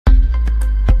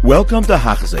Welcome to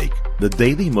Hachzik, the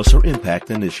Daily Musar Impact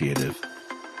Initiative.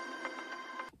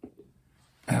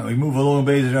 And we move along,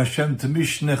 Be'ez Hashem, to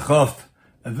Mishnah Chof,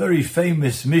 a very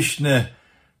famous Mishnah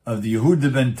of the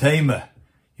Yehuda ben Tema.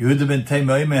 Yehuda ben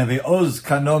Tema, Avos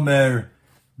kanomer,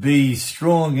 be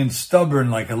strong and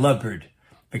stubborn like a leopard.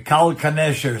 Bekal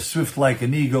kanesher, swift like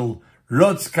an eagle.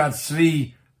 Rotz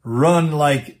katzvi, run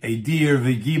like a deer.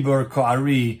 V'gibor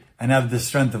ko'ari, and have the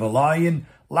strength of a lion.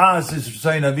 Las is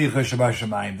Ritzayin Avicha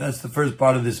Shabashamayim. That's the first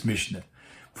part of this Mishnah.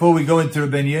 Before we go into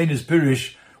Rabbeinu Yehuda's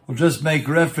Pirush, we'll just make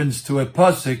reference to a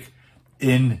pasuk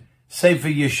in Sefer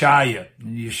Yeshaya.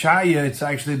 In Yeshaya, it's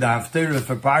actually the Haftarah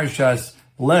for Parshas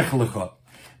Lech Lecha.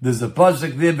 There's a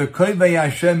pasuk there, V'koivei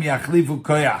Hashem yachlifu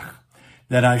koyach,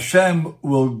 that Hashem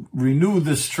will renew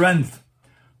the strength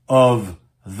of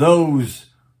those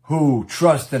who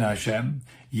trust in Hashem.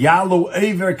 Yalu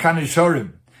Eiver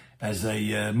Kaneshorim, as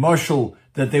a marshal,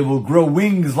 that they will grow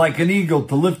wings like an eagle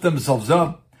to lift themselves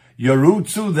up.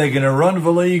 Yarutsu, they're going to run,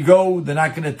 v'lo go, they're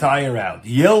not going to tire out.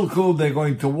 Yelchu, they're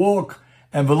going to walk,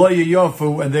 and v'lo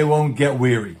yofu, and they won't get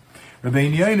weary.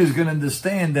 Rabbeinu Yehuda is going to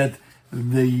understand that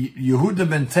the Yehuda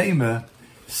ben Tema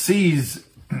sees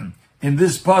in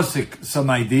this pasuk some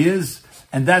ideas,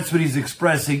 and that's what he's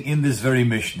expressing in this very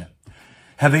Mishnah.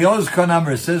 Avos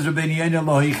kanomer, says Rabbeinu Yehuda,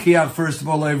 lo hichiach, first of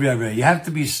all, you have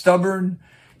to be stubborn.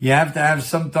 You have to have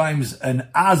sometimes an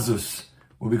azus,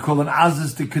 what we call an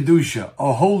azus de kedusha,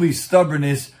 a holy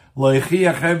stubbornness,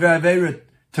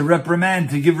 to reprimand,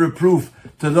 to give reproof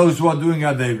to those who are doing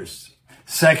averis.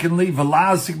 Secondly,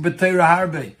 velasik b'teira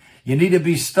harbe. You need to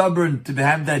be stubborn, to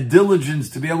have that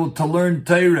diligence, to be able to learn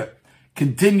Torah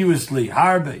continuously,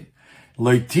 harbe.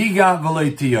 Leitiga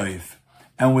v'leitiyoif.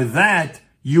 And with that,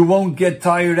 you won't get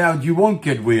tired out, you won't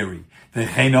get weary.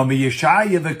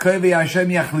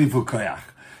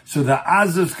 So the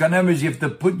azus kanem is you have to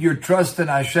put your trust in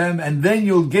Hashem, and then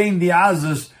you'll gain the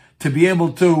azus to be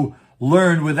able to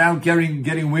learn without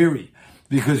getting weary.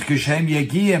 Because kishem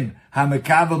yagiyim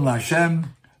hamekavim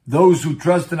Hashem, those who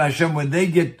trust in Hashem, when they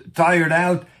get tired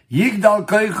out, yigdal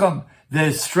koicham,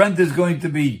 their strength is going to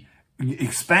be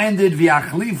expanded.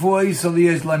 V'achlifu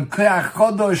ois lam koach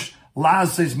chodosh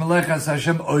la'ases melechas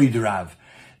Hashem oidrav.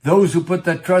 Those who put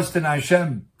that trust in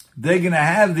Hashem, they're going to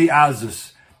have the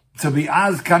azus. To be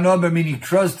az kanober, meaning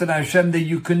trust in Hashem that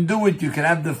you can do it, you can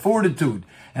have the fortitude,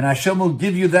 and Hashem will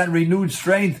give you that renewed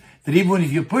strength that even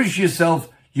if you push yourself,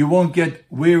 you won't get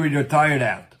wearied or tired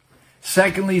out.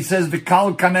 Secondly, it says the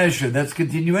kal kanesha, that's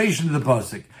continuation of the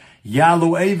pasuk.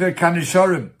 Yalu eiver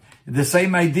kanesharim. The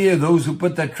same idea, those who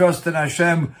put that trust in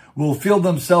Hashem will feel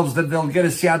themselves that they'll get a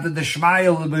siyata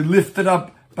d'shmayel, they'll be lifted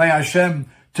up by Hashem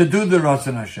to do the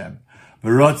Ratzon Hashem.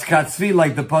 V'rotz katzvi,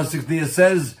 like the pasuk there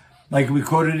says, like we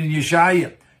quoted in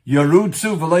Yeshaya,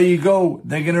 Yarutsu, v'lo go,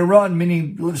 they're going to run,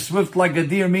 meaning swift like a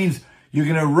deer means you're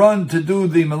going to run to do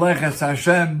the Melechas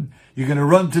Hashem, you're going to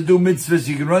run to do mitzvahs,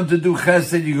 you can run to do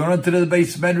chesed, you can run to the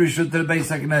base medrash or to the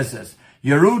base hakneses.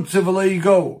 Yarutsu, v'lo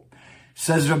go.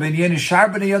 Says Rabbeinu Yehuda,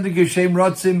 Sharpen yadu geshem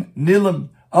rotzim nilim.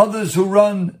 Others who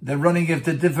run, they're running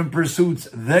after different pursuits,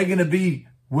 they're going to be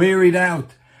wearied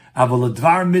out. Aval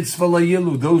advar mitzvah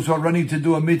layilu, those who are running to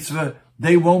do a mitzvah,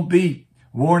 they won't be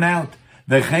worn out.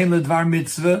 V'chein ledvar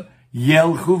mitzvah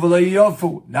yelchu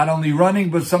v'lo. Not only running,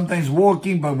 but sometimes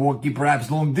walking, but walking perhaps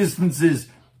long distances.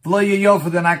 V'lo,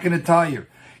 they're not going to tire.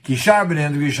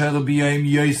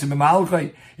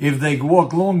 If they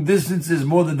walk long distances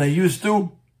more than they used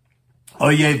to,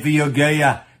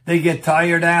 they get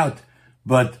tired out.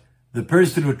 But the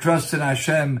person who trusts in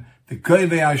Hashem, the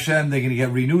koivei Hashem, they're going to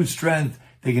get renewed strength.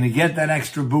 They're going to get that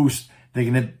extra boost. They're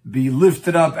going to be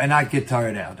lifted up and not get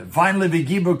tired out. And finally,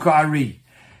 v'gibor ko'ari,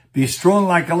 be strong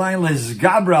like a lion,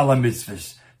 lezgabra ala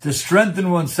mitzvahs, to strengthen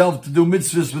oneself to do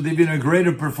mitzvahs with even a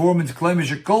greater performance. Kol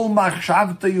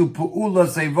machshavtayu pu'ula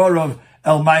sevorov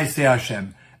el ma'aseh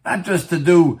Hashem. Not just to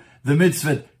do the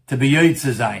mitzvah to be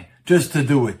yotze zayin, just to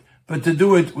do it, but to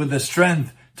do it with a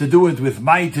strength, to do it with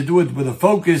might, to do it with a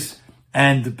focus,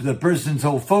 and the person's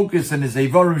whole focus and his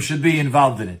evorim should be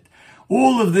involved in it.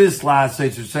 All of this, says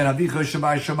Rabbeinu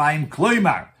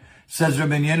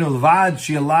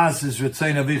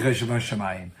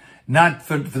Yehuda, not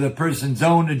for the person's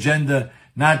own agenda,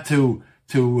 not to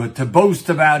boast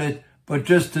about it, but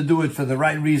just to do it for the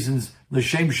right reasons,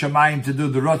 l'shem shamayim, to do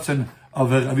the ratzon of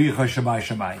Avicha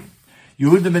Shamayim.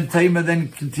 Yehuda ben Tema then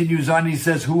continues on, he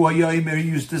says, Hu hayomer, he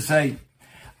used to say,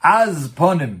 Az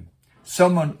ponim,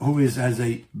 someone who has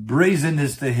a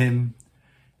brazenness to him,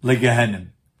 legehenim.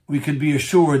 We can be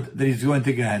assured that he's going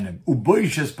to Gehenna.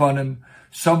 Uboishes ponim,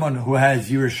 someone who has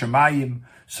Yiras Shamayim,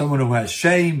 someone who has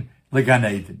shame, legan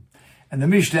Eden. And the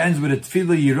Mishnah ends with a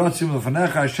tefillah, Yirotzim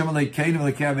l'fanecha, Hashem aleikeinu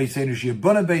v'lekeinu v'yiseinu,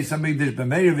 she'yabuna beis hamikdash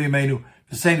b'meir v'yimeinu,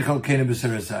 v'sein chalkeinu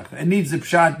b'seresecha. It needs a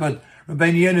pshat, but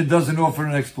Rabbeinu Yonah doesn't offer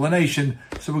an explanation,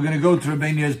 so we're going to go to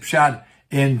Rabbeinu Yonah's pshat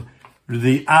in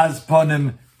the Az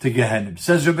Ponim to Gehenim.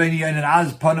 Says Rabbeinu Yonah,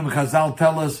 Az Ponim, Chazal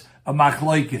tell us a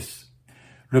machloikis.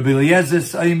 Rabbi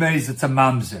Eliezer's Oimers, it's a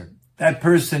mamzer. That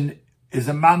person is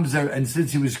a mamzer, and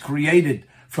since he was created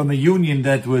from a union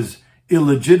that was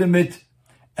illegitimate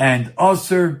and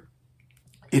usher,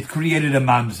 it created a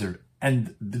mamzer.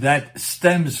 And that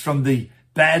stems from the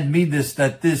bad midas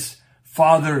that this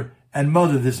father and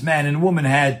mother, this man and woman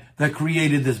had, that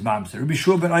created this mamzer. Rabbi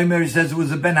Shua ben Omer says it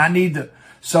was a ben hanida,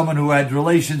 someone who had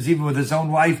relations even with his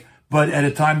own wife, but at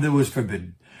a time that was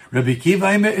forbidden. Rabbi Kiva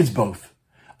Omer, it's both.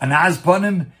 An az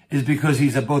ponim is because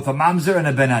he's both a mamzer and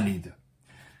a ben hanida.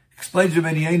 Explains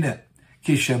Rabbi Yonah,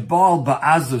 kishabal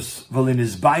ba'azus v'lin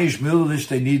izbayish mililish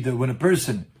nida, when a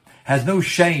person has no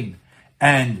shame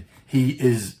and he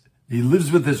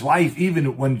lives with his wife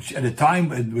even when at a time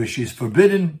where she's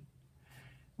forbidden,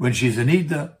 when she's a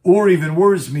nida, or even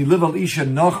worse, mi live al isha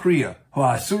nachriya hu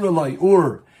asuralai,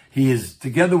 or he is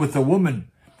together with a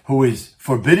woman who is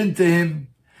forbidden to him.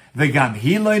 V'gam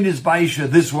hiloin is baisha,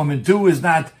 this woman too is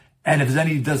not, and if there's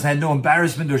any, does have no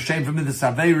embarrassment or shame from the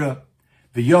savera.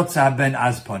 V'yotza ben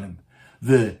azponim.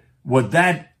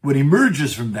 What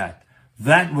emerges from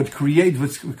what's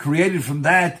created from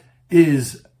that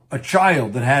is a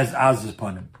child that has az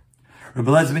upon him. Rabbi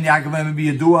Eliezer ben Yaakov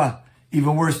be yadua,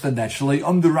 even worse than that. Shalei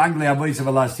umdu ragle avois of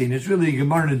alasin. It's really a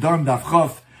gemara in the Darm Daf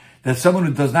Chof that someone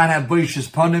who does not have boishes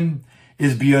upon him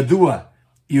is biyadua.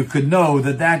 You could know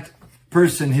that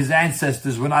person, his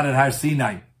ancestors, were not at Har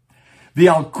Sinai.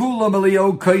 V'al kulam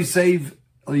Eliyahu kaisev.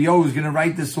 Eliyahu is going to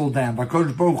write this all down.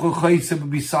 V'kodesh Baruch Hu chaisev will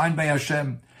be signed by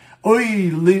Hashem. Oy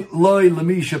loy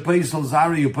lemisha peisel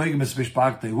zari upegim es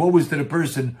mishpachte. Woe is to the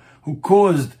person who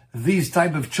caused these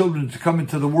type of children to come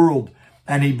into the world,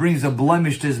 and he brings a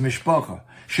blemish to his mishpacha.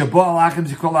 Shabo alachem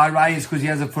zikol arayis, because he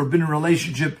has a forbidden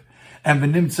relationship, and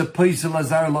v'nimtza peisel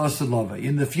azar la'asalava.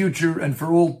 In the future and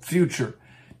for all future,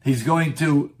 he's going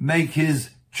to make his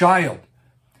child,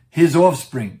 his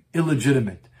offspring,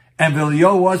 illegitimate. And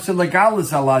Eliyahu was to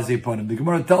legalis alazi upon him. The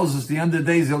Gemara tells us the end of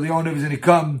the days Eliyahu is going to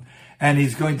come, and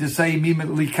he's going to say,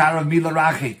 likarav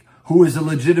milarachik, who is a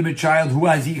legitimate child, who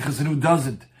has yichus and who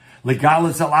doesn't.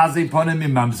 Legalis alazi upon him,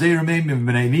 im mamzerim, im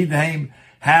b'nei nidaim,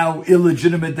 how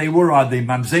illegitimate they were. Are they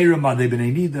mamzerim? Are they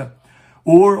b'nei nida?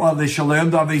 Or are they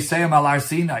shalem daveseim al Har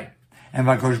Sinai? And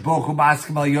Vakosh Baruch Hu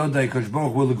b'askim al yodai, Kosh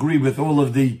Baruch will agree with all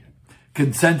of the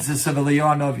consensus of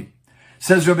Eliyahu Navi.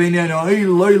 Says Rabbi Yonah, again,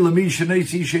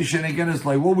 it's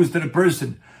like, what was to the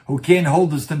person who can't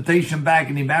hold his temptation back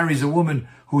and he marries a woman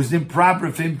who's improper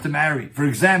for him to marry? For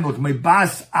example, my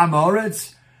bas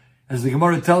amoretz, as the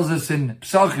Gemara tells us in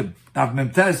Psachim,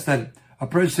 that a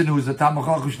person who is a Talmid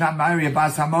Chacham should not marry a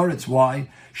bas amoretz. Why?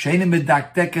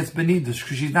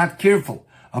 Because she's not careful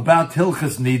about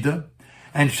hilchas nida,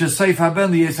 and sheseif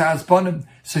haben liyesas ponim,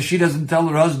 so she doesn't tell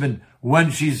her husband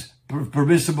when she's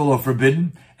permissible or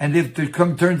forbidden, and if it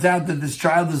turns out that this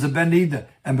child is a ben nida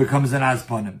and becomes an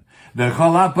asponim.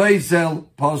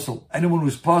 Anyone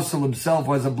who's posel himself,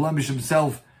 who has a blemish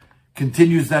himself,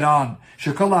 continues that on.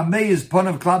 Here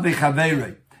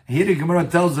the Gemara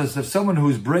tells us if someone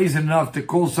who's brazen enough to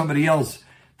call somebody else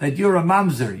that you're a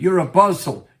mamzer, you're a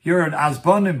posel, you're an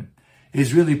asponim,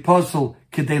 is really posel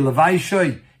kedei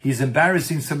levaishoy, he's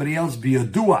embarrassing somebody else,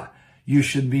 biyadua. You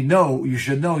should know,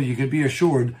 you can be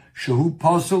assured, Shahu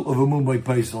Pasel of a Mumbai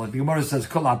Paisel. Like the Gemara says,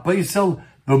 Kala Paisel,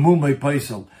 the Mumbai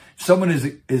Paisel. If someone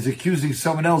is accusing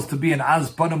someone else to be an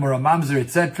Azpanim or a Mamzer,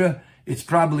 etc., it's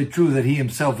probably true that he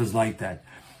himself is like that.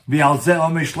 The Pasuk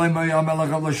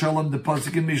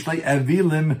in Mishlei,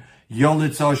 Evilim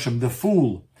Yolitz Hashem. The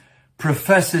fool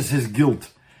professes his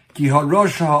guilt. Ki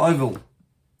Harosh Ha'avil.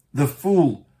 The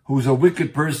fool, who's a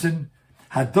wicked person,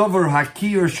 Hadavar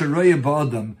Hakir Sharoya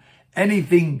Ba'adam.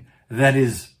 Anything that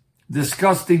is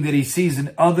disgusting that he sees in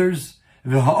others,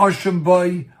 v'ha'asham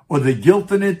boy, or the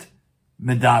guilt in it,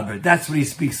 medaber. That's what he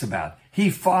speaks about. He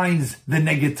finds the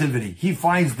negativity. He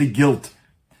finds the guilt.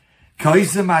 Like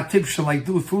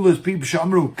those foolish people,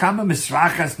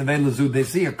 they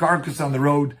see a carcass on the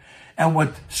road, and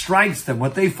what strikes them,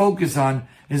 what they focus on,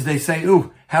 is they say,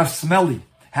 "Ooh, how smelly,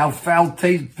 how foul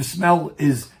smell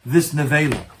is this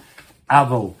nevela."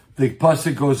 Avos. The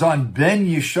pasuk goes on, Ben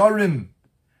Yesharim,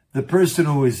 the person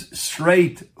who is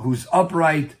straight, who's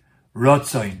upright,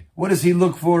 Rotzain. What does he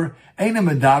look for? He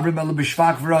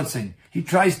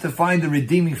tries to find the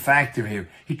redeeming factor here.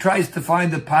 He tries to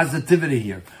find the positivity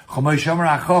here.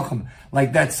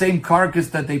 Like that same carcass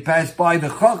that they pass by, the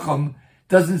Chacham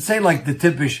doesn't say like the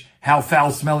typish how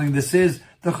foul smelling this is.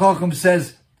 The Chacham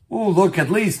says, oh, look, at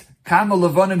least kama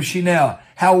levanim shinea,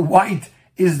 how white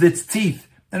is its teeth,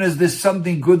 and is there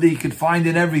something good that you could find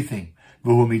in everything?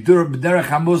 He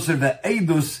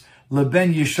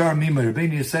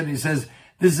says,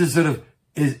 this is sort of,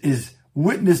 is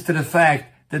witness to the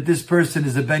fact that this person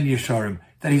is a ben yesharim,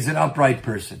 that he's an upright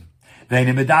person. The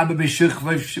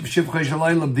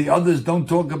others don't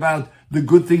talk about the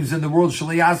good things in the world.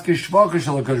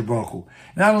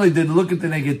 Not only did they look at the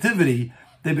negativity,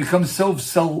 they become so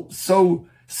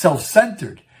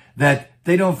self-centered that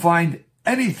they don't find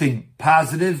anything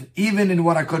positive, even in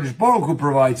what HaKadosh Baruch Hu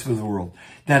provides for the world.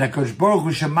 That HaKadosh Baruch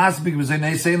Hu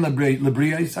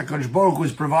HaKadosh Baruch Hu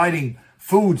is providing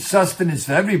food, sustenance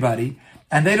for everybody,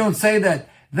 and they don't say that.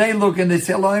 They look and they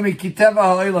say,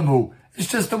 it's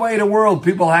just the way of the world.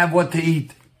 People have what to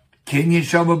eat. Kinyan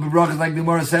Shama B'brachas, like the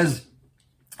Gemara says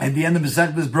at the end of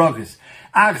Masechtas Brachas.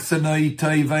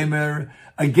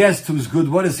 A guest who's good,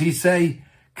 what does he say?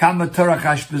 How much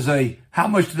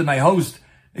did my host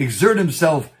exert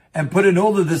himself and put in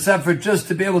all of this effort just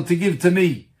to be able to give to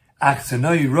me?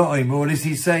 What does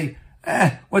he say?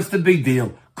 What's the big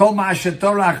deal? He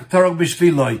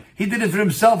did it for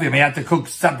himself. He had to cook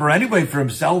supper anyway for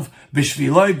himself. He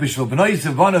had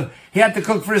to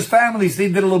cook for his family, so he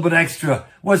did a little bit extra.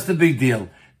 What's the big deal?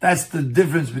 That's the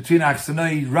difference between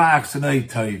Aksanai Ra, Aksanai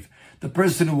Taiv. The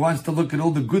person who wants to look at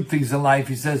all the good things in life,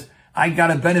 he says, I got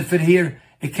a benefit here.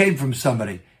 It came from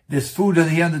somebody. This food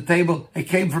here on the table, it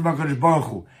came from HaKadosh Baruch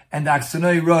Hu. And the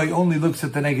Aksanai Ra only looks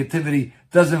at the negativity,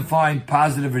 doesn't find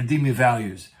positive redeeming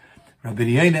values. Rabbi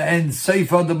Yechiel ends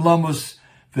Seif Adam Lamus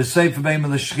v'Seif Beim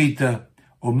L'Shchita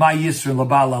or Ma Yisrael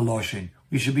L'Bal L'Loshin.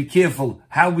 We should be careful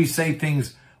how we say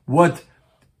things, what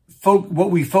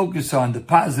we focus on, the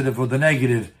positive or the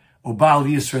negative. Or Baal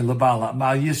Yisrael L'Bal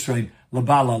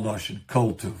L'Loshin.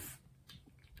 Kol Tuv.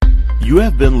 You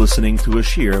have been listening to a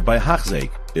shir by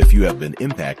Hachzeik. If you have been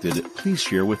impacted, please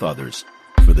share with others.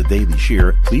 For the daily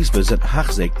shir, please visit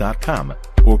Hachzeik.com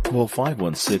or call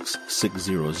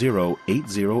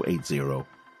 516-600-8080.